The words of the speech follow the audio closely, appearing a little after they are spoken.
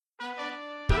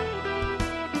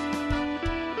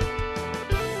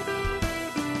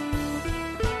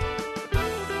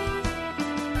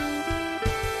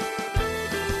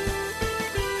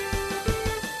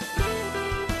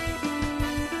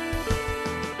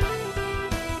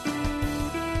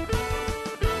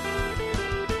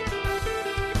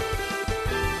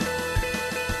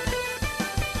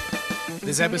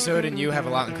This episode and you have a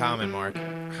lot in common, Mark.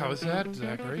 How is that,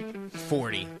 Zachary?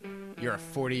 40. You're a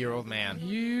 40-year-old man.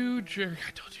 You jerk.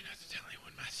 I told you not to tell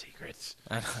anyone my secrets.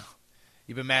 I know.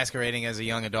 You've been masquerading as a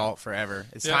young adult forever.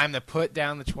 It's time to put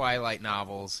down the Twilight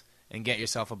novels and get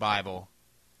yourself a Bible.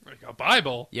 Like a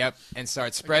Bible? Yep, and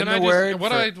start spreading the word.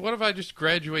 What if I just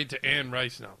graduate to Anne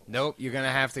Rice novels? Nope, you're going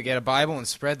to have to get a Bible and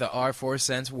spread the R4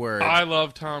 cents word. I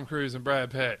love Tom Cruise and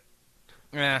Brad Pitt.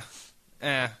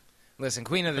 Listen,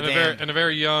 Queen of the Damned. And a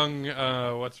very young,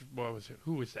 what was it?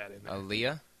 Who was that in there?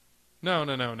 Aaliyah? No.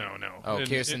 Oh,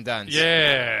 Kirsten Dunst.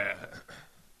 Yeah.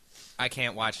 I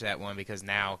can't watch that one because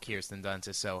now Kirsten Dunst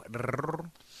is so...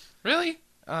 Really?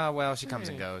 Well, she comes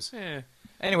and goes. Yeah.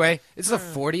 Anyway, it's the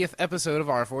 40th episode of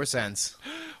R4 Cents.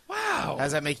 Wow. How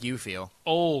does that make you feel?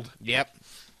 Old. Yep.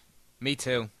 Me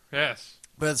too. Yes.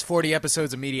 But it's 40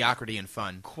 episodes of mediocrity and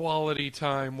fun. Quality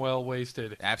time well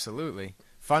wasted. Absolutely.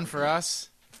 Fun for us.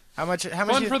 How much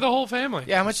fun for the whole family.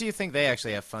 Yeah, how much do you think they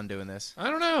actually have fun doing this?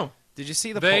 I don't know. Did you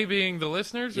see the They being the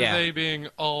listeners or they being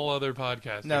all other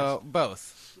podcasters? No,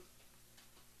 both.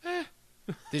 Did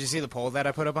you see the poll that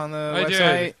I put up on the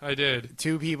website? I did.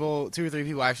 2 or 3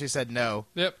 people actually said no.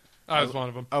 Yep. I was one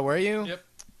of them. Oh, were you? Yep.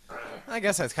 I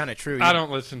guess that's kind of true. I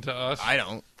don't listen to us. I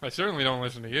don't. I certainly don't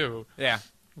listen to you. Yeah.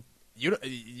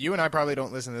 You and I probably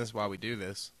don't listen to this while we do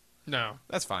this. No.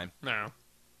 That's fine. No.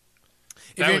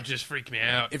 That would just freak me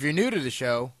out. If you're new to the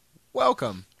show,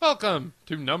 welcome. Welcome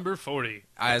to number 40.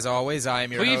 As always, I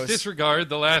am your host. Please disregard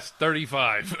the last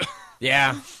 35.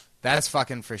 Yeah. That's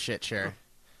fucking for shit, sure.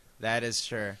 That is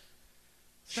sure.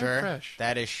 Start fresh.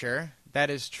 That is sure.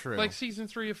 That is true. Like season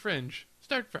 3 of Fringe.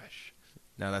 Start fresh.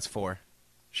 No, that's 4.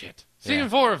 Shit. Season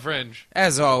 4 of Fringe.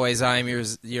 As always, I am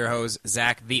your host,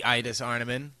 Zach the Itis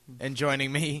Arneman, and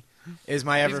joining me is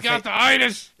my He's got the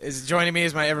itis. Joining me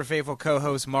is my ever faithful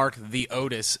co-host, Mark the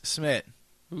Otis Smith.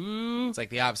 Ooh. It's like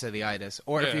the opposite of the itis.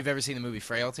 Or if you've ever seen the movie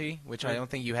Frailty, which I don't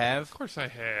think you have. Of course I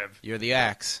have. You're the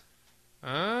axe.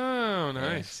 Oh,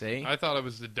 nice. Yeah, see? I thought it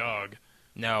was the dog.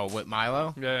 No, what,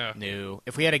 Milo? Yeah. No.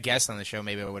 If we had a guest on the show,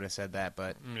 maybe I would have said that,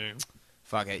 but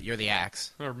fuck it. You're the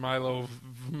axe. Or Milo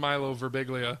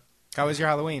Verbiglia. How was your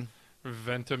Halloween?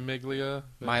 Ventimiglia.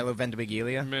 Milo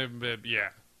Ventimiglia? Yeah.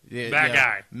 That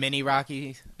guy. Mini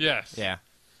Rocky? Yes. Yeah.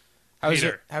 How was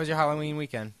your Halloween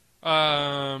weekend?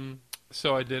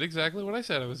 So I did exactly what I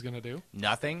said I was going to do.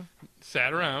 Nothing?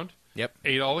 Sat around. Yep.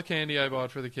 Ate all the candy I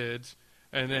bought for the kids.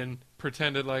 And then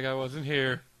pretended like I wasn't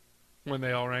here when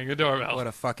they all rang the doorbell. What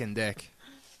a fucking dick.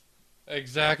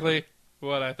 Exactly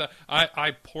what I thought.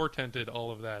 I portented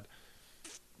all of that.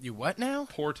 You what now?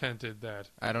 Portented that.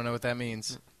 I don't know what that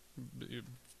means.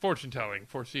 Fortune telling,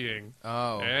 foreseeing.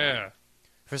 Oh. Yeah.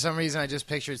 For some reason, I just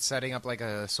pictured setting up like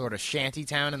a sort of shanty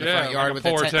town in the front yard with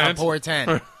a poor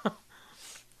tent.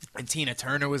 And Tina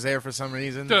Turner was there for some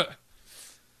reason.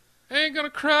 Ain't gonna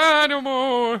cry no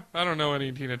more. I don't know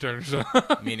any Tina Turner songs.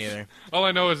 Me neither. All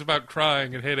I know is about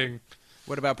crying and hitting.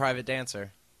 What about Private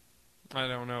Dancer? I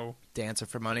don't know. Dancer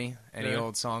for Money. Any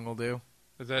old song will do.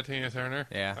 Is that Tina Turner?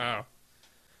 Yeah. Oh.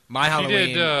 My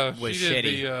Halloween was she shitty.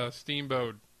 Did the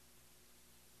Steamboat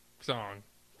song,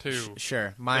 too.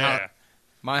 Sure.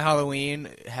 My Halloween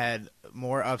had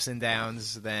more ups and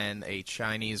downs than a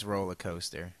Chinese roller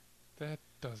coaster. That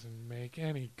doesn't make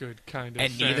any good kind of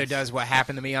sense. And neither does what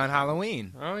happened to me on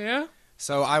Halloween. Oh, yeah?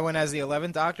 So I went as the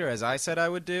 11th Doctor, as I said I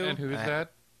would do. And who is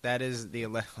that? That is the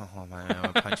 11th... Oh, man, I'm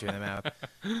going to punch you in the mouth.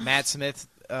 Matt Smith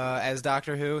as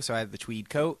Doctor Who. So I had the tweed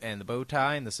coat and the bow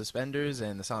tie and the suspenders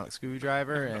and the sonic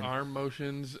screwdriver. And arm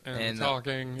motions and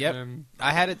talking. Yep. And...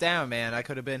 I had it down, man. I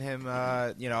could have been him.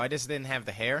 I just didn't have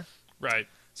the hair. Right.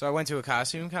 So I went to a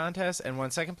costume contest and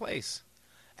won second place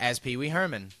as Pee Wee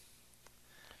Herman.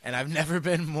 And I've never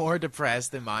been more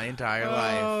depressed in my entire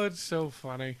life. Oh, it's so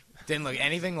funny. Didn't look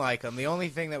anything like him. The only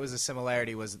thing that was a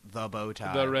similarity was the bow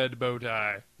tie. The red bow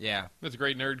tie. Yeah. That's a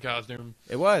great nerd costume.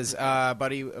 It was. A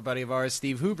buddy of ours,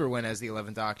 Steve Huber, went as the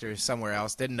 11th Doctor somewhere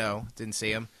else. Didn't know. Didn't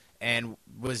see him. And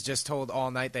was just told all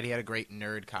night that he had a great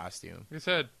nerd costume. Like I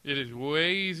said, it is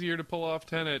way easier to pull off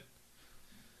Tenet.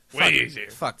 Way easier.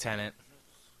 Fuck Tenet.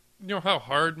 You know how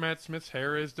hard Matt Smith's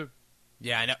hair is to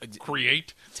I know.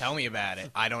 Create? Tell me about it.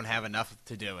 I don't have enough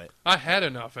to do it. I had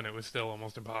enough, and it was still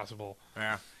almost impossible.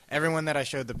 Yeah. Everyone that I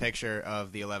showed the picture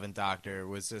of the 11th Doctor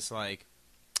was just like,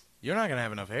 you're not going to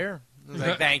have enough hair. I was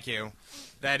like, thank you.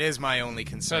 That is my only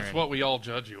concern. That's what we all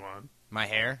judge you on. My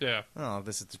hair? Yeah. Oh,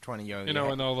 this is the 20-year-old. You know,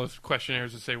 and all those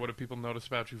questionnaires that say, what do people notice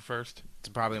about you first? It's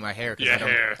probably my hair,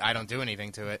 because I don't do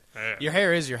anything to it. Yeah. Your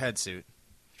hair is your head suit.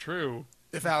 True.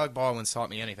 If Alec Baldwin's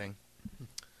taught me anything.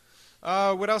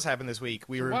 What else happened this week?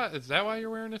 What? Is that why you're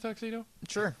wearing a tuxedo?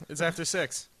 Sure. It's after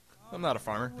 6. I'm not a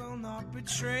farmer. Will not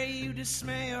betray you,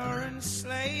 dismay, or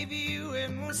enslave you,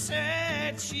 and will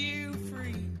set you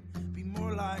free. Be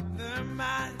more like the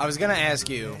mighty. I was going to ask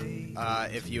you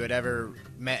if you had ever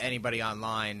met anybody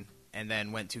online and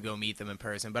then went to go meet them in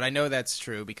person, but I know that's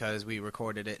true because we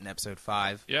recorded it in episode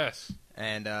 5. Yes.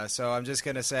 And so I'm just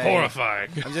going to say... Horrifying.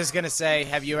 I'm just going to say,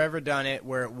 have you ever done it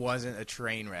where it wasn't a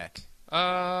train wreck?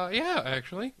 Yeah,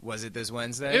 actually. Was it this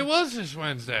Wednesday? It was this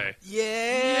Wednesday.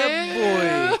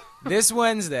 Yeah, boy. This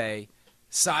Wednesday,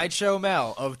 Sideshow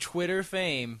Mel of Twitter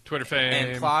fame Twitter fame.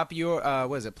 and Plop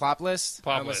what is it, Plop List?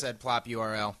 Plop I almost List. said Plop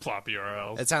URL. Plop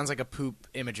URLs. It sounds like a poop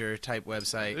imager type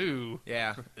website. Ooh.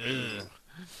 Yeah. Ugh.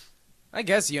 I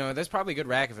guess, there's probably a good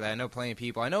racket for that. I know plenty of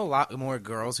people. I know a lot more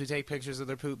girls who take pictures of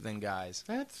their poop than guys.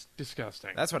 That's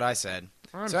disgusting. That's what I said.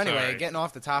 I'm so anyway, sorry. getting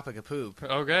off the topic of poop.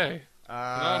 Okay.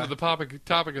 On to the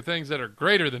topic of things that are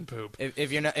greater than poop.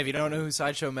 If you don't know who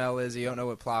Sideshow Mel is, you don't know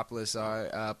what Plop Lists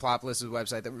are. Plop List is a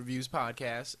website that reviews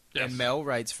podcasts, Yes. and Mel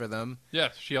writes for them.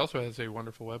 Yes, she also has a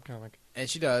wonderful webcomic. And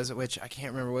she does, which I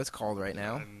can't remember what it's called right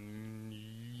now.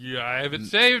 Yeah, I have it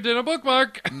saved in a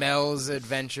bookmark. Mel's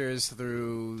Adventures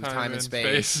Through Time and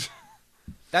Space.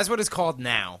 That's what it's called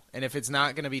now. And if it's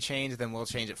not going to be changed, then we'll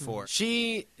change it for.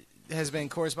 She has been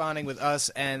corresponding with us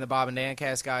and the Bob and Dan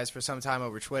Cast guys for some time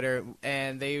over Twitter.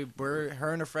 And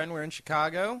her and a friend were in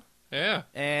Chicago. Yeah.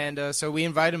 And so we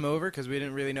invited them over because we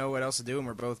didn't really know what else to do and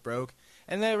we're both broke.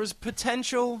 And there was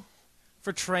potential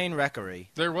for train wreckery.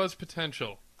 There was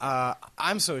potential.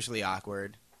 I'm socially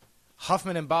awkward.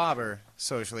 Huffman and Bob are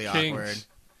socially awkward.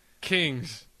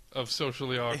 Kings of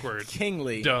socially awkward.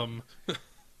 Kingly. Dumb.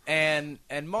 And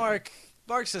Mark's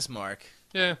just Mark.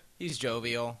 Yeah. He's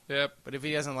jovial. Yep. But if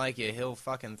he doesn't like you, he'll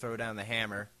fucking throw down the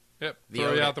hammer. Yep. The Throw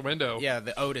you Otis. out the window. Yeah,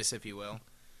 the Otis, if you will.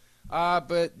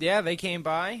 But yeah, they came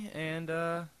by and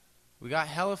we got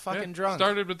hella fucking drunk.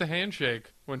 Started with the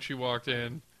handshake when she walked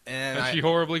in. And she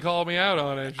horribly called me out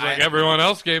on it. She's like, I- everyone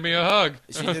else gave me a hug.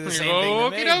 She did the same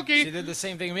thing to me. Okie dokie. She did the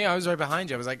same thing to me. I was right behind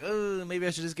you. I was like, oh, maybe I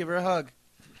should just give her a hug.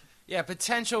 Yeah,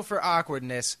 potential for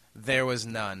awkwardness, there was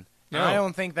none. And No. I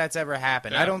don't think that's ever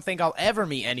happened. Yeah. I don't think I'll ever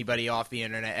meet anybody off the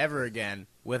internet ever again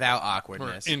without Or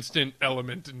awkwardness. instant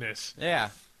elementness. Yeah.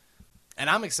 And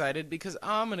I'm excited because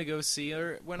I'm gonna go see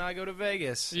her when I go to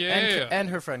Vegas. Yeah. And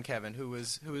her friend Kevin, who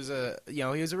was a he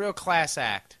was a real class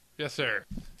act. Yes, sir.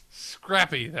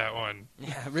 Scrappy, that one.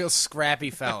 Yeah, a real scrappy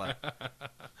fella.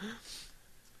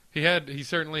 He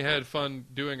certainly had fun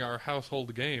doing our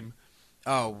household game.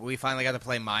 Oh, we finally got to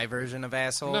play my version of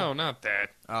asshole. No, not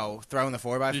that. Oh, throwing the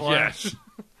 4x4. Yes.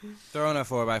 Throwing a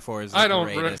 4x4 is the I don't.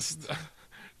 greatest.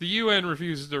 The UN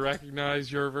refuses to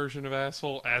recognize your version of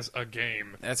asshole as a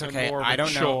game. That's and okay. more of I a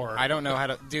don't know. chore. I don't know how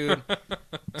to,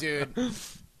 dude.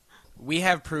 We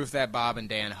have proof that Bob and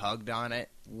Dan hugged on it.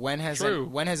 When has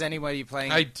anybody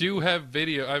playing? I do have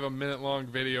video. I have a minute-long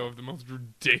video of the most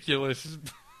ridiculous.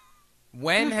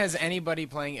 When has anybody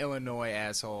playing Illinois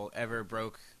asshole ever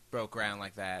broke ground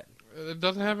like that? It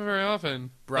doesn't happen very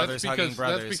often. Brothers that's hugging because,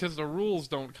 brothers. That's because the rules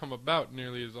don't come about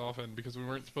nearly as often because we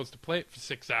weren't supposed to play it for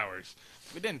 6 hours.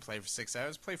 We didn't play for 6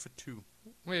 hours. Played for 2.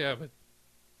 Well, yeah, but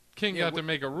King Yeah, got to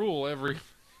make a rule every.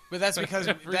 But that's because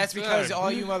Every time.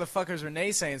 all you motherfuckers were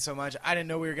naysaying so much. I didn't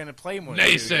know we were going to play more than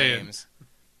 2 Naysaying. games.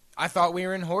 I thought we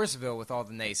were in Horseville with all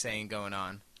the naysaying going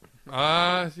on.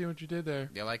 I see what you did there.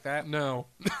 You like that? No.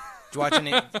 Did you watch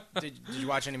any? did you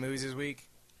watch any movies this week?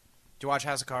 Did you watch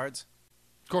House of Cards?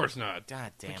 Of course not.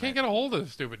 God damn I it! can't get a hold of the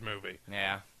stupid movie.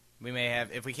 Yeah, we may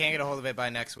have. If we can't get a hold of it by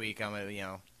next week, I'm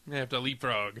gonna, I have to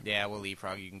leapfrog. yeah, we'll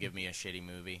leapfrog. You can give me a shitty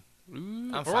movie. Ooh,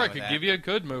 I'm or fine I with could that. give you a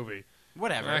good movie.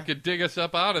 Whatever. I could dig us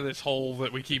up out of this hole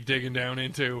that we keep digging down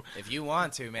into. If you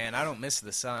want to, man. I don't miss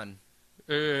the sun.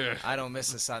 Ugh. I don't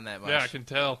miss the sun that much. Yeah, I can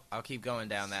tell. I'll keep going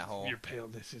down that hole. Your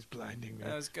paleness is blinding me.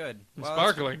 That was good. And Well,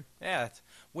 sparkling. Yeah,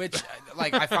 which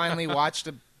I finally watched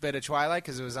a bit of Twilight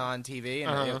because it was on TV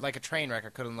and Uh-huh. like a train wreck. I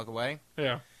couldn't look away.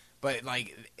 Yeah. But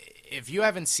if you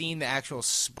haven't seen the actual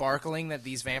sparkling that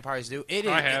these vampires do,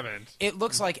 I haven't. It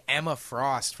looks like Emma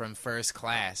Frost from First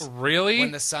Class. Really?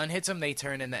 When the sun hits them, they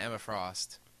turn into Emma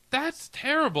Frost, That's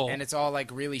terrible. and it's all like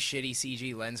really shitty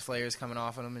CG lens flares coming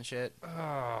off of them and shit.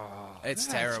 Oh, It's that's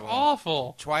terrible.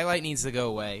 awful. Twilight needs to go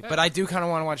away, but I do kind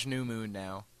of want to watch New Moon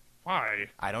now. Why?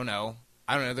 I don't know.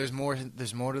 There's more.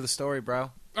 There's more to the story,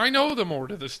 bro. I know the more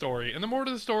to the story, and the more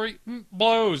to the story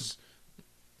blows.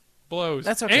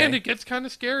 That's okay. And it gets kind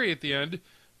of scary at the end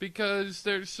because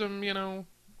there's some,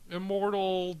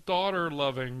 immortal daughter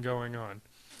loving going on.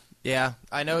 Yeah,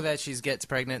 I know that she gets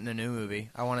pregnant in the new movie.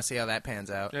 I want to see how that pans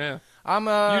out. Yeah. I'm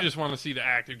You just want to see the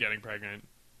act of getting pregnant.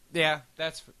 Yeah,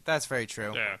 that's very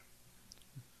true. Yeah.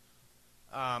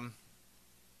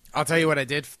 I'll tell you what I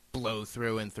did blow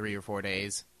through in 3 or 4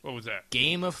 days. What was that?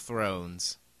 Game of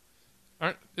Thrones.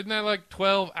 Isn't that like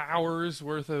 12 hours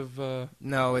worth of...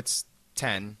 No, it's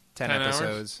 10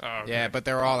 episodes. Oh, okay. Yeah, but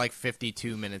they're all like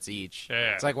 52 minutes each.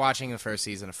 Yeah. It's like watching the first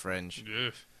season of Fringe.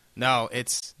 Ugh. No,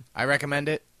 I recommend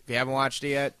it. If you haven't watched it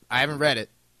yet, I haven't read it,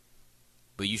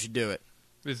 but you should do it.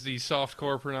 Is the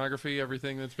softcore pornography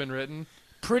everything that's been written?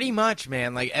 Pretty much,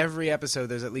 man. Like every episode,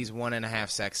 there's at least 1.5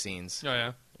 sex scenes. Oh,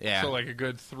 yeah? Yeah. So like a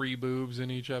good 3 boobs in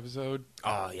each episode?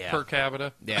 Oh, yeah. Per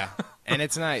capita? Yeah. And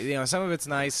it's nice. You know, some of it's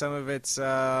nice. Some of it's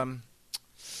a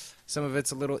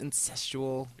little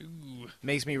incestual. Ooh.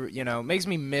 Makes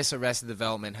me miss Arrested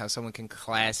Development, how someone can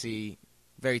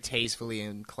very tastefully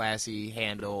and classy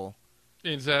handle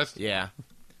Incest? Yeah.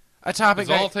 A topic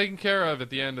It's all taken care of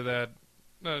at the end of that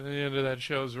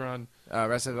show's run.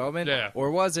 Arrested Development? Yeah.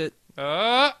 Or was it?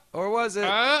 Or was it?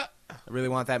 I really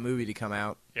want that movie to come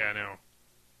out. Yeah, I know.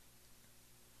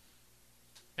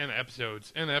 And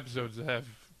episodes that have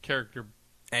character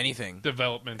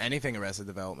development. Anything Arrested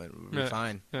Development would be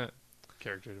fine.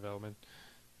 Character development.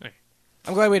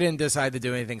 I'm glad we didn't decide to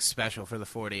do anything special for the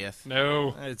 40th.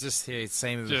 No. It's just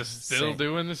same. Just still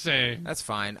doing the same. That's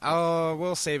fine.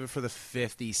 We'll save it for the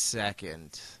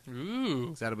 52nd.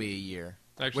 Ooh. That'll be a year.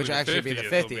 Actually, Which actually be the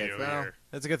 50th. Well, year.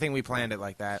 that's a good thing we planned it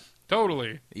like that.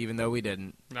 Totally. Even though we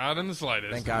didn't. Not in the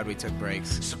slightest. Thank God we took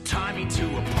breaks. So tie me to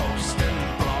a post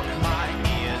and block my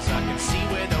ears. I can see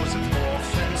where those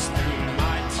endorphins through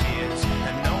my tears.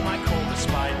 And know my cold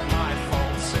despite my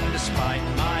faults and despite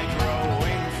my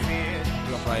growing fear.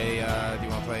 Do you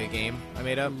want to play a game I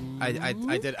made up?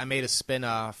 I made a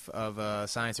spin-off of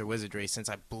Science or Wizardry since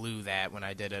I blew that when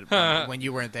I did it when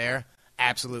you weren't there.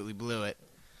 Absolutely blew it.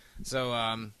 So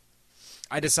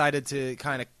I decided to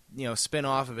kind of spin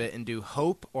off of it and do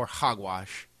Hope or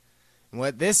Hogwash. And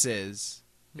what this is,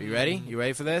 are you ready? You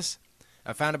ready for this?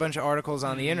 I found a bunch of articles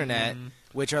on the internet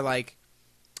which are like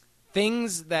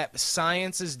things that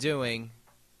science is doing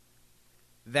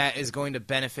that is going to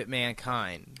benefit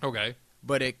mankind. Okay.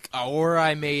 But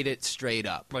I made it straight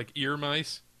up. Like ear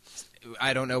mice?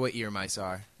 I don't know what ear mice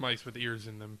are. Mice with ears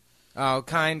in them. Oh,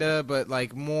 kinda, but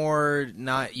like more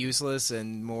not useless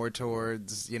and more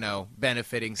towards,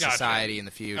 benefiting society in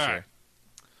the future. Right.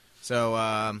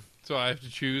 So, so I have to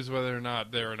choose whether or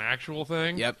not they're an actual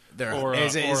thing? Yep.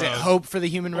 Is it hope for the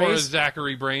human race? Or a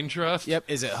Zachary Brain Trust? Yep.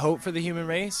 Is it hope for the human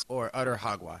race or utter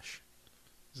hogwash?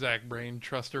 Zach Brain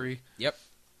Trustery? Yep.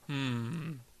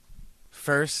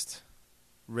 First,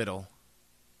 riddle.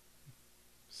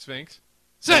 Sphinx?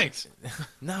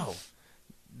 No.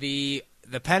 The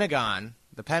Pentagon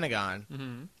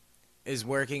is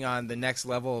working on the next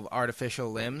level of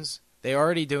artificial limbs. They're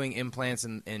already doing implants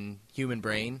in human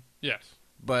brain. Yes.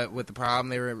 But what the problem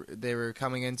they were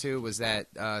coming into was that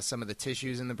some of the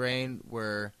tissues in the brain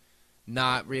were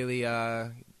not really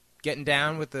getting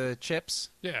down with the chips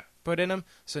put in them.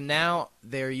 So now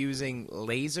they're using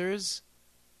lasers.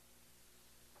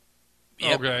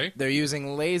 Yep. Okay. They're using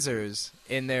lasers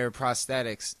in their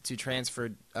prosthetics to transfer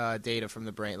data from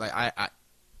the brain. Like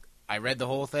I read the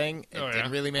whole thing. It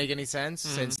didn't really make any sense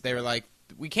since they were like,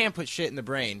 we can't put shit in the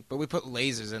brain, but we put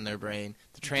lasers in their brain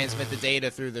to transmit the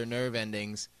data through their nerve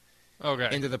endings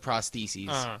into the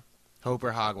prostheses. Hope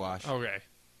or hogwash. Okay.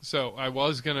 So I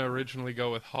was going to originally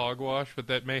go with hogwash, but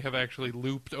that may have actually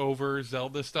looped over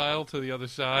Zelda style to the other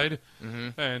side.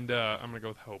 Mm-hmm. And I'm going to go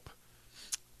with hope.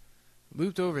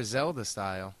 Looped over Zelda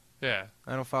style? Yeah.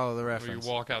 I don't follow the reference.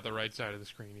 Where you walk out the right side of the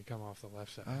screen, you come off the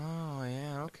left side. Oh,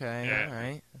 yeah, okay, Yeah. all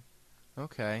right.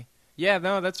 Okay. Yeah,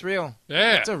 no, that's real.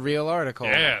 Yeah. That's a real article.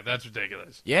 Yeah, that's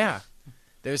ridiculous. Yeah.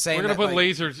 They're saying we're going to put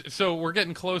like, lasers, so we're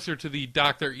getting closer to the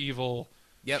Dr. Evil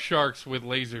sharks with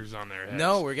lasers on their heads.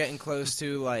 No, we're getting close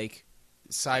to, like,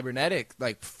 cybernetic,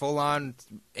 like, full-on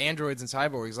androids and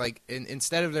cyborgs. Like,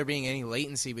 instead of there being any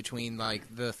latency between,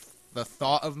 like, the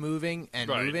thought of moving and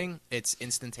moving, it's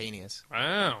instantaneous.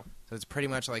 Wow. So it's pretty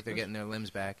much like they're getting their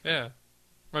limbs back. Yeah.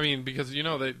 I mean, because,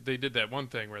 they did that one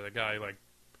thing where the guy, like,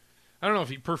 I don't know if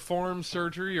he performed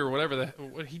surgery or whatever.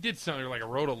 He did something, like,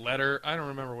 wrote a letter. I don't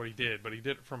remember what he did, but he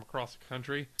did it from across the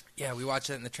country. Yeah, we watched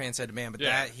that in the Transcendent Man, but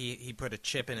that he put a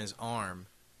chip in his arm.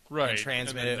 Right. And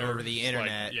transmitted it over the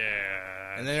internet. Like,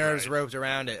 and the nerves roped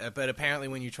around it. But apparently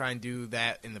when you try and do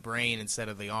that in the brain instead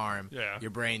of the arm,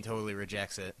 your brain totally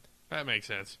rejects it. That makes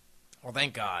sense. Well,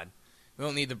 thank God. We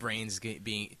don't need the brains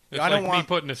being... It's like me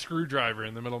putting a screwdriver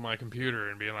in the middle of my computer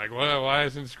and being like, well, why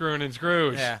isn't screwing in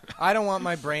screws? Yeah. I don't want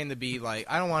my brain to be like...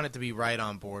 I don't want it to be right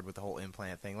on board with the whole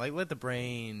implant thing. Like, let the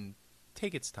brain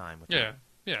take its time with it.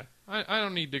 Yeah. I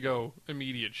don't need to go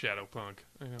immediate shadow punk.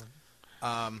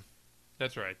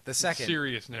 That's right. The second...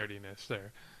 Serious nerdiness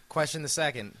there. Question the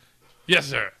second. Yes,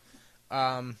 sir.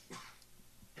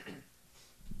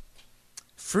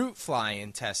 Fruit fly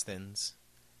intestines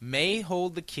may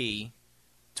hold the key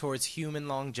towards human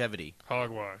longevity.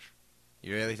 Hogwash.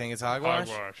 You really think it's hogwash?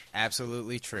 Hogwash.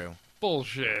 Absolutely true.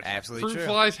 Bullshit. Absolutely Fruit true.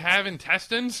 flies have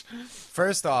intestines?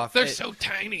 First off, They're so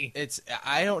tiny.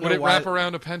 I don't know Would it why. wrap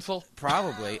around a pencil?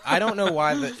 Probably. I don't know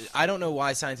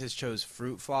why scientists chose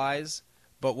fruit flies,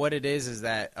 but what it is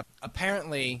that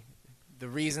apparently the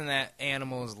reason that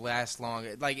animals last long,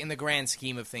 like in the grand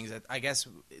scheme of things, I guess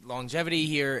longevity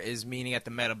here is meaning at the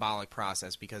metabolic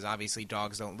process, because obviously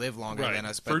dogs don't live longer Right. than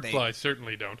us. But Fruit flies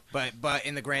certainly don't. But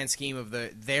in the grand scheme of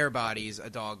their bodies,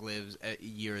 a dog lives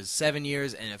 7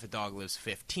 years, and if a dog lives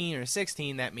 15 or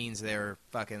 16, that means they're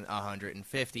fucking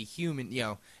 150 human. You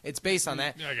know, it's based on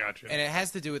that. I got you. And it has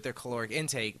to do with their caloric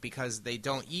intake, because they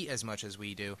don't eat as much as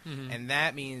we do, and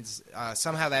that means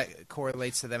somehow that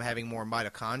correlates to them having more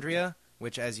mitochondria,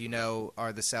 which, as you know,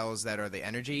 are the cells that are the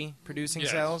energy-producing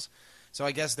Yes. cells. So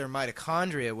I guess their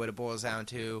mitochondria, what it boils down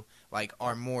to, like,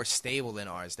 are more stable than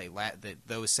ours.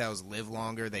 Those cells live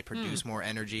longer. They produce more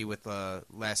energy with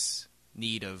less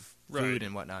need of food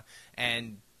and whatnot.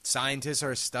 And scientists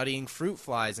are studying fruit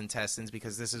flies' intestines,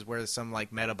 because this is where some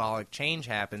like metabolic change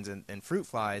happens in fruit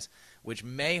flies, which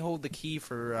may hold the key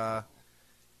for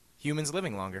humans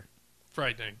living longer.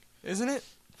 Frightening. Isn't it?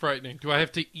 Frightening. Do I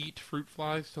have to eat fruit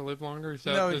flies to live longer? Is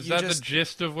that, No, is you that just- the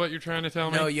gist of what you're trying to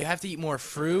tell me? No, you have to eat more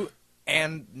fruit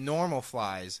and normal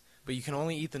flies, but you can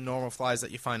only eat the normal flies that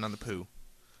you find on the poo.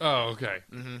 Oh, okay.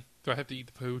 Mm-hmm. Do I have to eat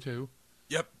the poo, too?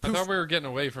 Yep. I thought we were getting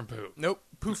away from poo. Nope.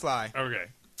 Poo fly. Okay.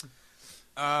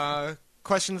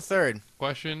 Question the third.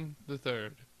 Question the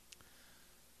third.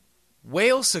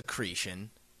 Whale secretion.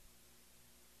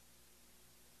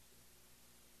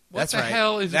 What the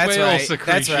hell is That's whale right.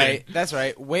 secretion? That's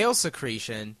right. Whale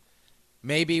secretion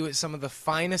may be with some of the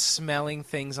finest smelling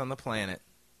things on the planet.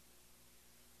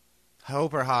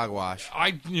 Hope or hogwash?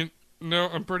 No,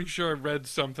 I'm pretty sure I read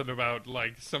something about,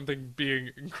 like, something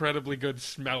being incredibly good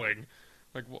smelling.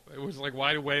 Like, it was like,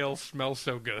 why do whales smell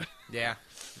so good? Yeah.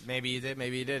 Maybe you did,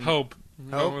 maybe you didn't. Hope.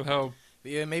 Going with hope.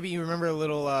 Yeah, maybe you remember a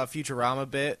little Futurama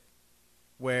bit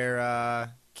where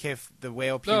Kif, the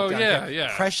whale, puked on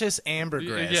yeah. precious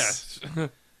ambergris. Yes.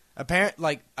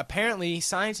 Apparently,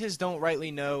 scientists don't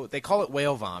rightly know. They call it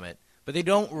whale vomit, but they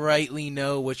don't rightly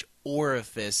know which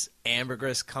orifice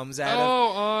ambergris comes out of.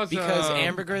 Awesome. Because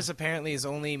ambergris apparently is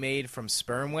only made from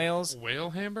sperm whales. Whale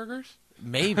hamburgers?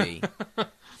 Maybe.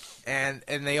 and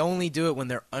they only do it when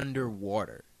they're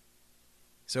underwater.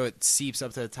 So it seeps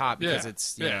up to the top because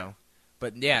it's, you know.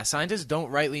 But yeah, scientists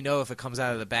don't rightly know if it comes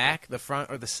out of the back, the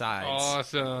front, or the sides.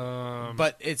 Awesome.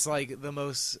 But it's like the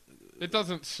most... It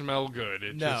doesn't smell good.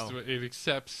 It it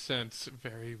accepts scents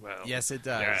very well. Yes, it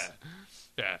does.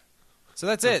 Yeah. So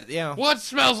that's it, you know. What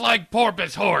smells like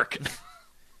porpoise hork?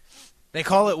 They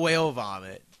call it whale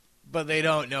vomit, but they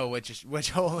don't know which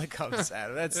hole it comes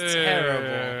out of. That's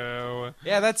terrible. Ew.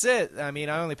 Yeah, that's it. I mean,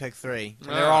 I only picked 3.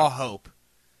 And they're all hope.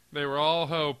 They were all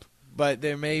hope. But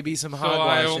there may be some So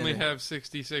hogwash I in only it. have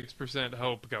 66%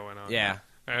 hope going on. Yeah.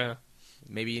 Yeah.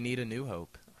 Maybe you need a new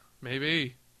hope.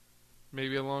 Maybe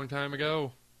a long time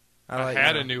ago. I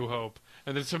had a new hope.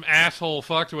 And then some asshole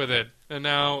fucked with it. And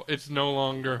now it's no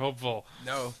longer hopeful.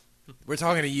 No. We're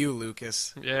talking to you,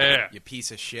 Lucas. Yeah. You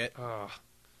piece of shit.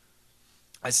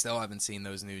 I still haven't seen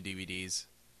those new DVDs.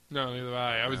 No, neither have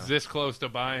I. I was this close to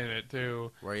buying it,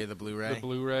 too. Were you the Blu-ray? The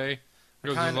Blu-ray.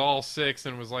 Because it was all 6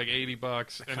 and it was like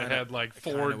 $80, and it had like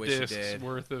 4 discs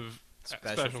worth of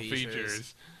special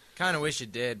features. Kind of wish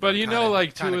it did. But you know,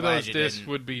 like 2 of glad those you discs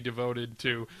didn't. would be devoted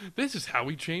to, this is how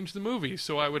we changed the movie,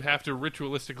 so I would have to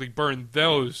ritualistically burn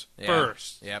those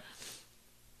first. Yep.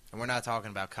 And we're not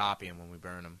talking about copying when we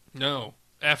burn them. No.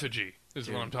 Effigy is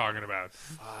Dude. what I'm talking about.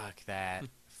 Fuck that.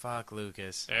 Fuck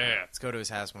Lucas. Yeah. Let's go to his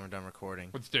house when we're done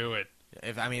recording. Let's do it.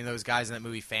 Those guys in that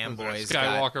movie Fanboys.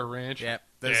 Skywalker Ranch. Yep.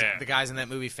 The guys in that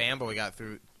movie Fanboy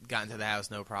got into the house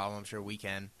no problem. I'm sure we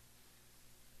can.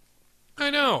 I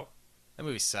know. That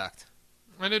movie sucked.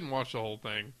 I didn't watch the whole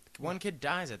thing. One kid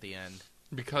dies at the end.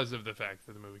 Because of the fact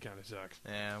that the movie kind of sucks.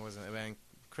 Yeah, it wasn't. I mean,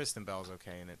 Kristen Bell's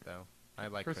okay in it though. I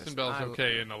like Kristen Bell's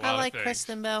okay in a lot I of like things.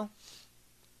 Kristen Bell.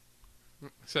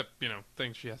 Except,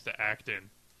 things she has to act in.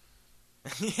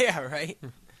 Yeah, right.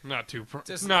 Not too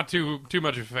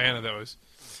much of a fan of those.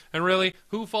 And really,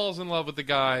 who falls in love with the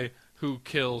guy who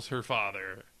kills her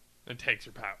father and takes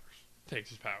his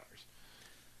powers?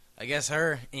 I guess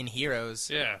her in Heroes.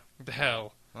 Yeah, what the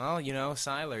hell? Well,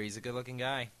 Siler, he's a good-looking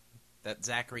guy. That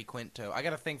Zachary Quinto. I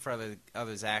got to think for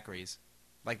other Zacharys.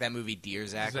 Like that movie Dear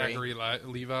Zachary. Zachary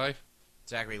Levi?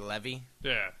 Zachary Levy.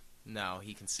 Yeah. No,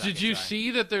 he can suck. Did you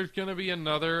see that there's going to be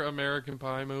another American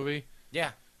Pie movie?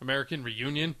 Yeah. American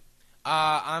Reunion?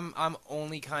 I'm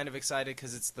only kind of excited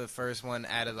because it's the first one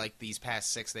out of like these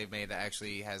past 6 they've made that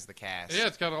actually has the cast. Yeah,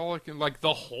 it's got all like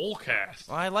the whole cast.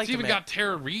 Well, I liked it's even got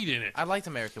Tara Reid in it. I liked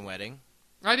American Wedding.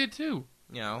 I did too.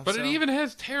 You know, but it even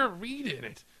has Tara Reid in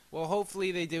it. Well,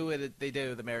 hopefully they do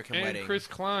with American Wedding. And Chris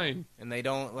Klein. And they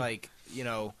don't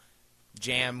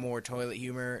jam more toilet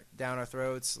humor down our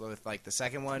throats with like the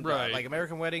second one. Right. But, like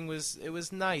American Wedding was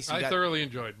nice. I thoroughly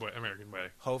enjoyed American Wedding.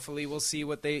 Hopefully we'll see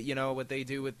what they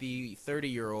do with the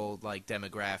 30-year-old like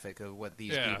demographic of what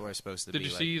these people are supposed to be. Did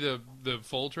you see the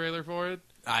full trailer for it?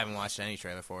 I haven't watched any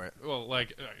trailer for it. Well,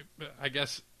 like I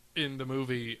guess in the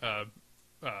movie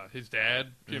his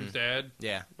dad, Jim's dad,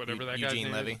 whatever that guy's name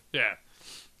Eugene Levy. Yeah.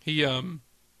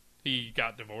 He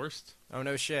got divorced. Oh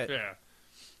no shit. Yeah.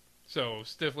 So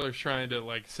Stifler's trying to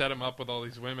like set him up with all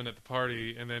these women at the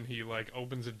party, and then he like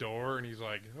opens a door and he's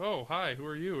like, "Oh, hi, who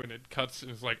are you?" And it cuts and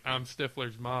it's like, "I'm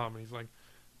Stifler's mom." And he's like,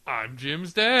 "I'm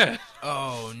Jim's dad."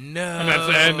 Oh no. And that's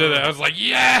the end of that. I was like,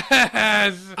 "Yes!"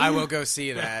 I will go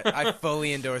see that. I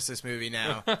fully endorse this movie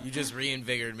now. You just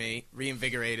reinvigorated me.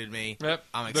 Yep.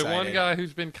 I'm excited. The one guy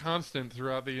who's been constant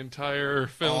throughout the entire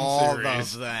film series. All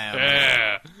of them.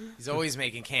 Yeah. He's always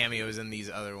making cameos in these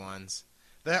other ones.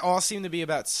 They all seem to be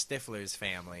about Stifler's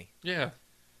family. Yeah.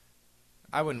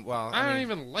 I wouldn't. Well, I don't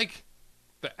even like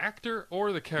the actor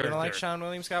or the character. You don't like Sean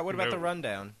William Scott? What about The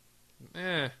Rundown?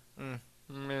 Meh.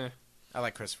 I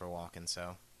like Christopher Walken,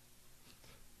 so.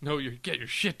 No, you get your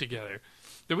shit together.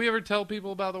 Did we ever tell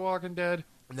people about The Walking Dead?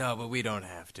 No, but we don't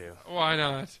have to. Why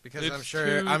not? Because I'm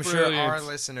sure our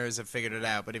listeners have figured it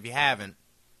out. But if you haven't,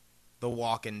 The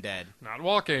Walking Dead. Not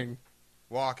walking.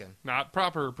 Walking. Not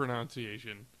proper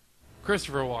pronunciation.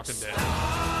 Christopher Walken Dead. Hey,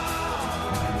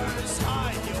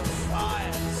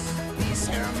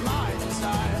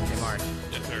 Mark.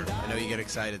 Yes, sir. I know you get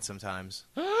excited sometimes.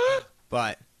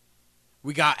 But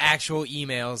we got actual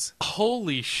emails.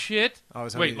 Holy shit.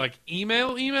 Wait, like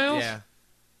emails? Yeah.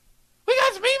 We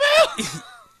got some emails?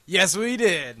 Yes, we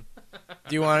did.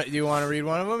 Do you want to read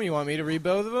one of them? You want me to read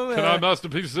both of them? Can I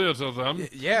masterpiece this of them?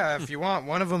 Yeah, if you want.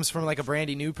 One of them's from like a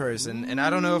brandy new person, and I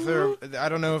don't know if they're a Should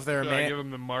man. I give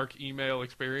them the Mark email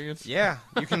experience? Yeah,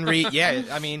 you can read. Yeah,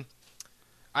 I mean,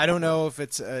 I don't know if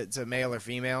it's a male or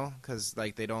female because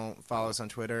like they don't follow us on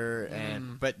Twitter.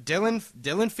 But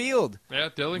Dylan Field. Yeah,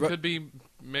 Dylan could be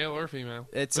male or female.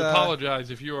 It's apologize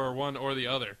if you are one or the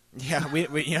other. Yeah, we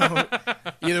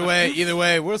either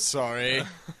way, we're sorry.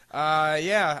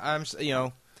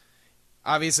 I'm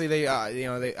obviously they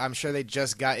I'm sure they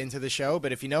just got into the show,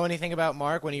 but if you know anything about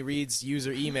Mark when he reads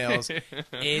user emails,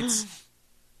 it's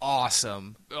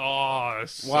awesome.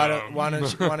 Awesome. Why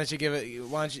don't you give it?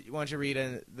 Why don't you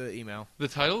read the email? The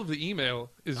title of the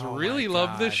email is "Really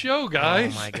Love This Show,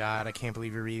 Guys." Oh my god, I can't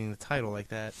believe you're reading the title like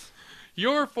that.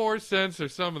 Your 4 cents are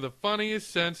some of the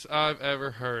funniest cents I've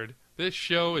ever heard. This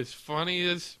show is funny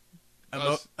as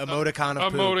emoticon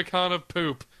of poop. Emoticon of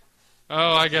poop.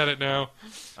 Oh, I get it now.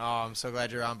 Oh, I'm so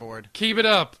glad you're on board. Keep it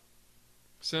up.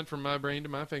 Sent from my brain to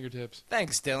my fingertips.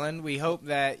 Thanks, Dylan. We hope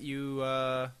that you,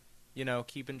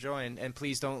 keep enjoying. And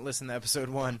please don't listen to episode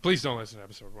 1. Please don't listen to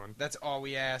episode 1. That's all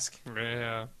we ask.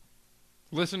 Yeah.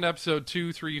 Listen to episode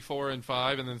 2, 3, 4, and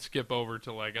 5, and then skip over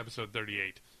to, like, episode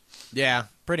 38. Yeah,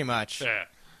 pretty much. Yeah.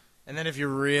 And then if you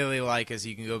really like us,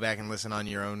 you can go back and listen on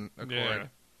your own accord. Yeah.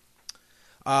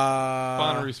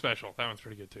 Bonnaroo special. That one's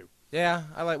pretty good, too. Yeah,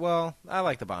 I like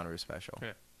the Bonnaroo special.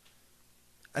 Yeah.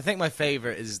 I think my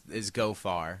favorite is Go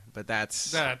Far, but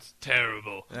that's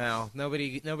terrible. No,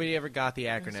 nobody ever got the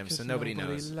acronym, so nobody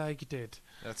knows. Liked it.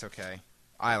 That's okay.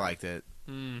 I liked it.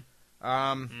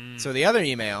 Mm. So the other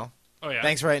email. Oh yeah.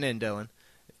 Thanks for writing in, Dylan.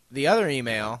 The other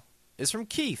email is from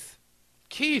Keith.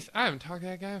 Keith, I haven't talked to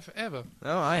that guy forever.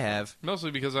 No, I have.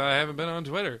 Mostly because I haven't been on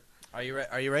Twitter. Are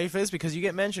you ready for this? Because you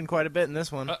get mentioned quite a bit in this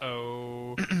one.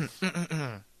 Uh-oh.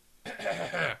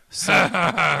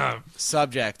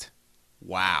 Subject.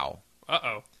 Wow.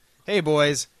 Uh-oh. Hey,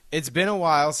 boys. It's been a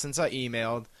while since I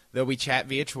emailed, though we chat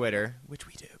via Twitter, which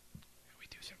we do. We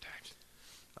do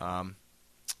sometimes.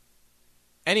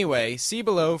 Anyway, see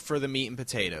below for the meat and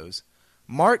potatoes.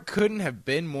 Mark couldn't have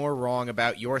been more wrong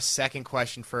about your second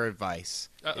question for advice.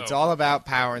 Uh-oh. It's all about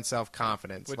power and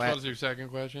self-confidence. Which was your second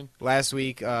question? Last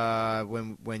week,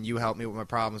 when you helped me with my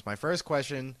problems, my first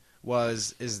question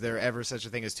was, is there ever such a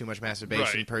thing as too much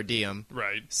masturbation per diem?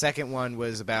 Right. Second one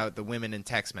was about the women in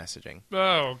text messaging.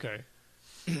 Oh, okay.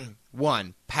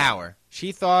 1. Power.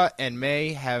 She thought and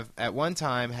may have at one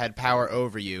time had power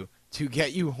over you to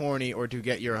get you horny or to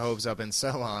get your hopes up and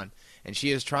so on. And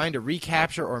she is trying to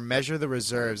recapture or measure the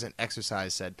reserves and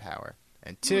exercise said power.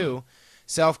 And 2,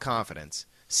 self-confidence.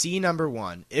 C number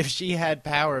 1. If she had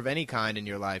power of any kind in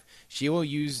your life, she will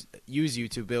use you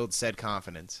to build said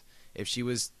confidence. If she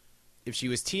was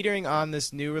teetering on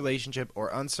this new relationship or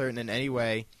uncertain in any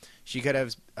way, she could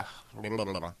have...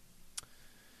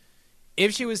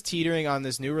 If she was teetering on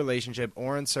this new relationship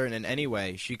or uncertain in any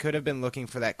way, she could have been looking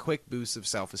for that quick boost of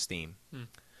self-esteem.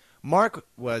 Mark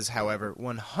was, however,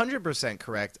 100%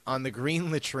 correct on the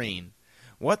green latrine.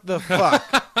 What the fuck?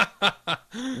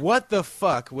 What the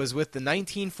fuck was with the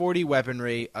 1940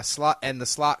 weaponry, the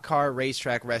slot car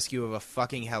racetrack rescue of a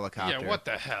fucking helicopter? Yeah, what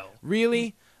the hell?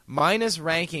 Really? Minus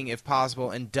ranking if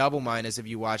possible, and double minus if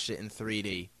you watched it in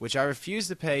 3D, which I refuse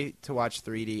to pay to watch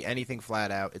 3D, anything flat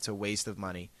out. It's a waste of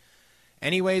money.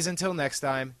 Anyways, until next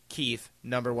time, Keith,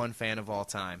 #1 fan of all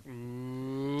time.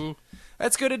 Ooh.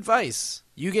 That's good advice.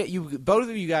 Both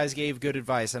of you guys gave good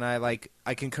advice, and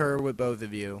I concur with both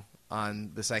of you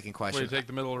on the second question. Way to take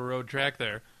the middle of the road track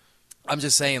there. I'm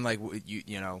just saying, like,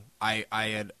 I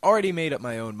had already made up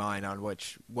my own mind on what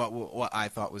I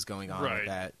thought was going on with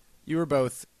that. You were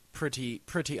both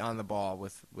pretty on the ball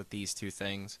with these two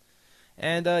things.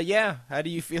 And how do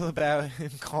you feel about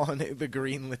him calling it the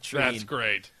green latrine? That's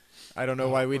great. I don't know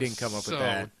why we didn't come up with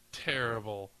that. So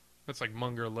terrible. That's like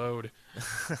Munger Load.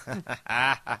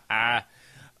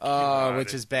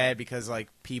 Which is bad because like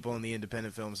people in the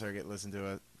independent film circuit listen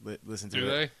to it. Do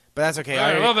they? But that's okay.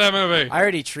 I love that movie. I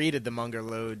already treated the Munger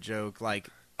Load joke like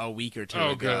a week or two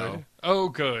ago.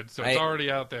 Good. So it's already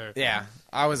out there. Yeah,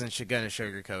 I wasn't going to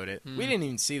sugarcoat it. We didn't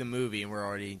even see the movie, and we're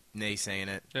already naysaying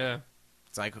it. Yeah.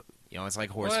 It's like, it's like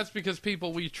horse. Well, that's because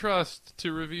people we trust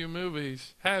to review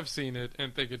movies have seen it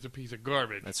and think it's a piece of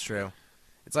garbage. That's true.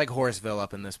 It's like Horseville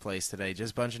up in this place today.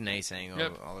 Just a bunch of naysaying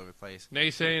all over the place.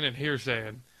 Naysaying and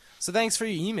hearsaying. So thanks for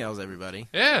your emails, everybody.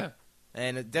 Yeah.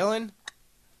 And Dylan,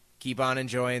 keep on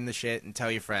enjoying the shit and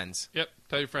tell your friends. Yep,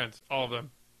 tell your friends. All of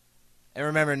them. And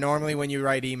remember, normally when you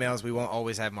write emails, we won't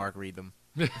always have Mark read them.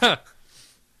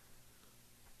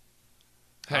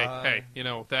 Hey,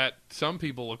 that some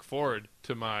people look forward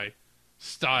to my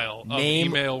style of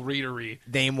email readery.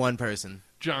 Name one person.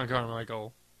 John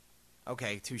Carmichael.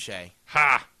 Okay, touche.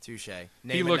 Ha! Touche.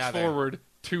 He looks forward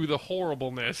to the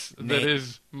horribleness that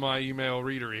is my email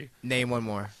readery. Name one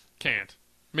more. Can't.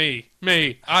 Me.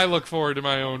 I look forward to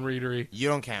my own readery. You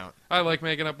don't count. I like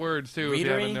making up words, too, if you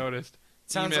haven't noticed.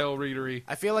 Email readery.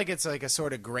 I feel like it's like a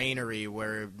sort of granary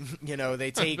where,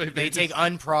 they take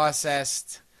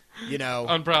unprocessed,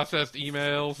 unprocessed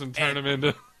emails and turn them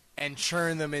into... And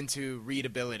churn them into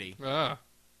readability. Or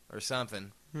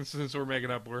something. Since we're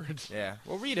making up words. Yeah.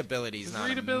 Well, readability is not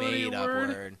a made-up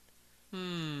word.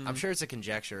 I'm sure it's a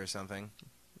conjecture or something.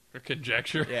 A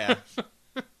conjecture? Yeah.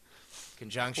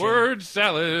 Conjunction. Word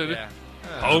salad. Yeah.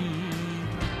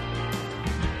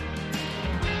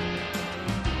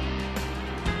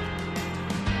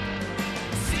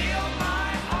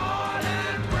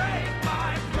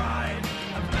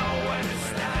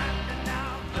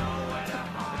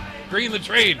 Green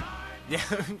Latrine. Yeah,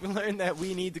 we learned that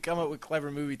we need to come up with clever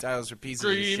movie titles for pieces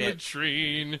of shit. Green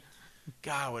Latrine.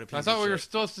 God, what a piece of shit. I thought we shit. were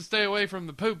supposed to stay away from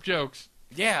the poop jokes.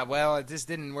 Yeah, well, it just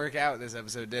didn't work out this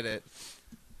episode, did it?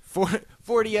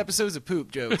 40 episodes of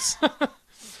poop jokes. I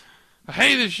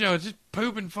hate this show. It's just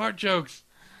poop and fart jokes.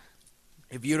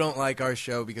 If you don't like our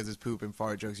show because it's poop and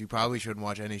fart jokes, you probably shouldn't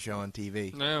watch any show on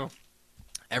TV. No.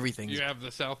 Everything's... You have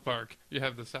the South Park.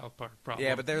 problem.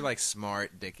 Yeah, but they're like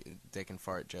smart dick and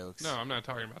fart jokes. No, I'm not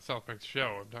talking about South Park's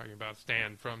show. I'm talking about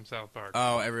Stan from South Park.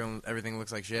 Oh, everything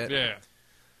looks like shit? Yeah.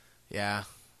 Yeah.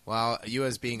 Well, you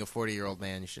as being a 40-year-old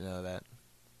man, you should know that.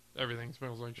 Everything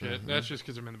smells like shit. Mm-hmm. That's just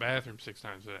because I'm in the bathroom 6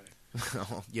 times a day.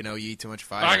 You eat too much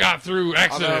fiber. I got through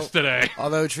Exodus today.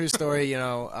 Although, true story,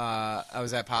 I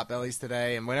was at Potbelly's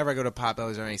today, and whenever I go to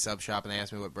Potbelly's or any sub shop and they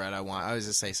ask me what bread I want, I always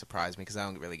just say surprise me because I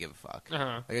don't really give a fuck.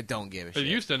 Uh-huh. Like, I don't give a shit. It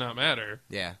used to not matter.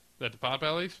 Yeah. At the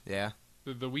Potbelly's? Yeah.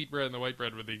 The wheat bread and the white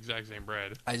bread were the exact same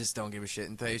bread. I just don't give a shit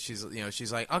until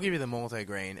she's like, I'll give you the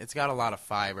multigrain. It's got a lot of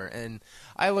fiber. And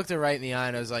I looked her right in the eye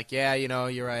and I was like, yeah,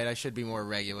 you're right. I should be more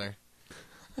regular.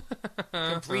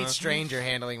 Complete stranger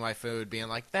handling my food, being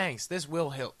like, thanks, this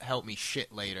will help me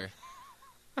shit later.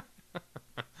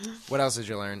 What else did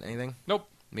you learn? Anything? Nope.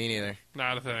 Me neither.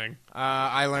 Not a thing.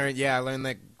 I learned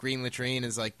that Green Latrine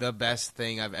is like the best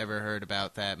thing I've ever heard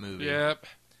about that movie. Yep.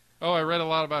 Oh, I read a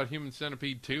lot about Human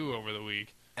Centipede 2 over the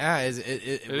week.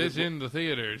 It is in the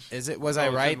theaters. Is it? Was I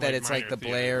right that it's like the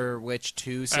Blair Witch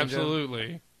 2 syndrome?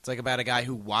 Absolutely. It's like about a guy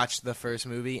who watched the first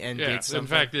movie and did something. In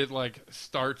fact, it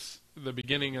starts the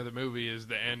beginning of the movie is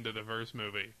the end of the first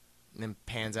movie. And then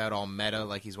pans out all meta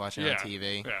like he's watching on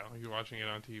TV. Yeah, he's watching it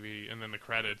on TV, and then the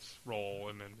credits roll,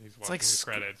 and then he's watching the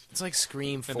credits. It's like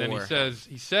Scream 4. And then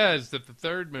he says that the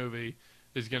third movie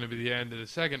is going to be the end of the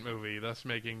second movie, thus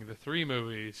making the 3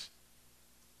 movies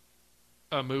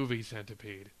a movie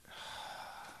centipede.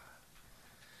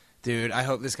 Dude, I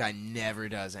hope this guy never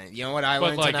does anything. You know what I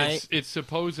learned tonight? It's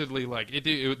supposedly like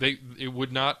it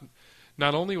would not.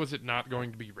 Not only was it not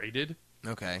going to be rated,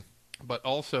 okay, but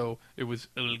also it was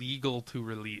illegal to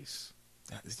release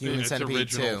Human in its Centipede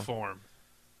original 2. form.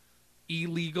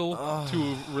 Illegal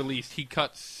to release. He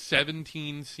cut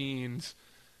 17 scenes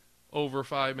over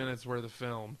 5 minutes worth of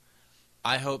film.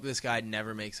 I hope this guy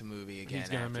never makes a movie again. He's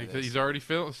gonna make it. He's already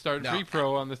started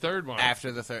pre-pro on the third one.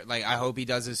 After the third, like, I hope he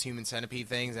does his Human Centipede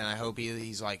things, and I hope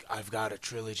he's like, I've got a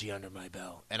trilogy under my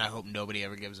belt, and I hope nobody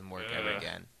ever gives him work ever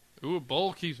again. Ooh,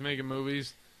 Bull keeps making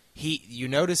movies. You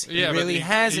notice he really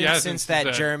hasn't since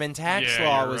that German tax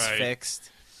law was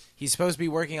fixed. He's supposed to be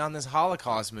working on this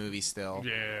Holocaust movie still.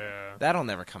 Yeah, that'll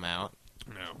never come out.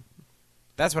 No.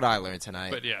 That's what I learned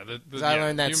tonight. But yeah, I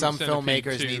learned that some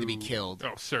filmmakers need to be killed.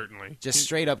 Oh, certainly. Just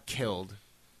straight up killed.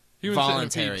 Human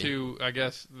Voluntary. Centipede 2, I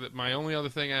guess my only other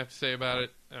thing I have to say about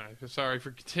it, sorry for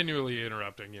continually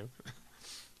interrupting you,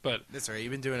 but... That's all right,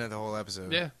 you've been doing it the whole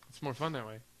episode. Yeah, it's more fun that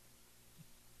way.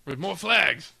 With more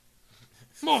flags!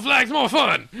 More flags, more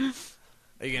fun!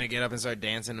 Are you going to get up and start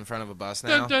dancing in front of a bus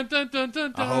now? Dun, dun, dun,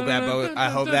 dun, I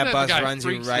hope that bus runs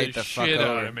you right the fuck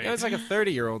over. Yeah, it's like a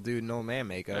 30-year-old dude in old man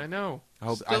makeup. I know. I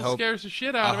hope scares the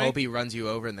shit out of me. I hope he runs you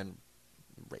over and then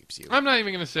rapes you. I'm not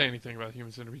even going to say anything about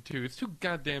Human Centipede 2. It's too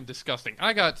goddamn disgusting.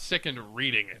 I got sickened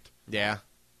reading it. Yeah?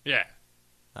 Yeah.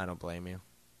 I don't blame you.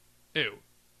 Ew.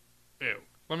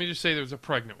 Let me just say there was a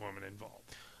pregnant woman involved.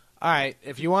 All right,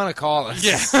 if you want to call us.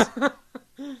 Yeah.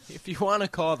 If you want to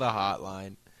call the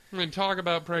hotline. I mean, talk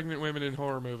about pregnant women in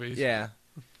horror movies. Yeah.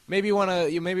 Maybe you want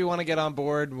to get on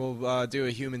board. We'll do a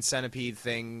Human Centipede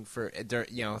thing for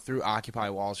through Occupy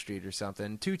Wall Street or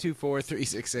something.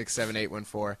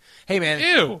 224-366-7814. Hey man,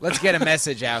 Ew. Let's get a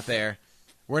message out there.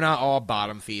 We're not all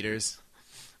bottom feeders.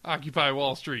 Occupy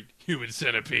Wall Street, Human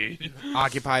Centipede.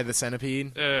 Occupy the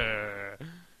Centipede.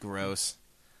 Gross.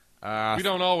 We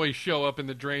don't always show up in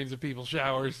the drains of people's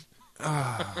showers.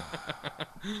 What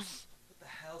the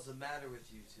hell's the matter with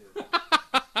you two?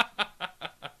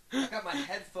 I got my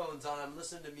headphones on, I'm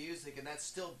listening to music, and that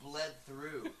still bled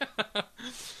through.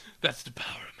 That's the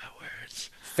power of my words.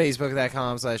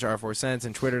 Facebook.com/R4Cents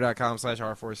and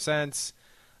Twitter.com/R4Cents.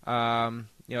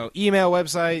 Email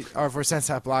website,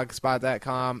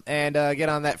 r4cents.blogspot.com, and get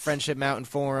on that Friendship Mountain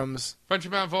forums.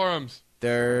 Friendship Mountain forums.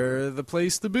 They're the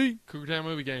place to be. Cougar Town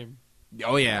movie game.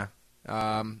 Oh yeah.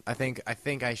 I think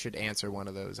I should answer one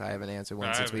of those. I haven't answered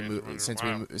one since we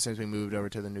moved over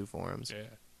to the new forums. Yeah.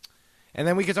 And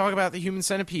then we could talk about the Human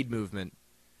Centipede movement.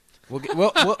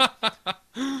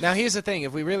 Now here's the thing: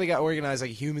 if we really got organized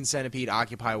like a Human Centipede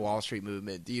Occupy Wall Street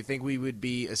movement, do you think we would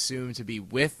be assumed to be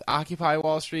with Occupy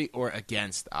Wall Street or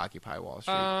against Occupy Wall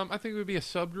Street? I think it would be a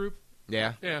subgroup.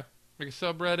 Yeah. Yeah, like a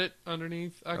subreddit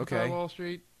underneath Occupy Wall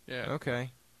Street. Yeah.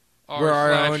 Okay. We're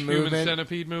our own Human movement.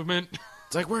 Centipede movement.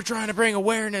 It's like we're trying to bring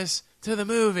awareness to the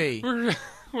movie. We're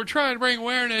trying to bring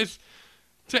awareness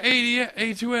to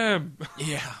A2M.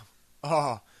 Yeah.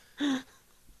 Oh.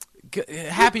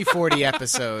 Happy 40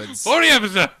 episodes. 40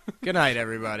 episodes. Good night,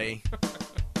 everybody.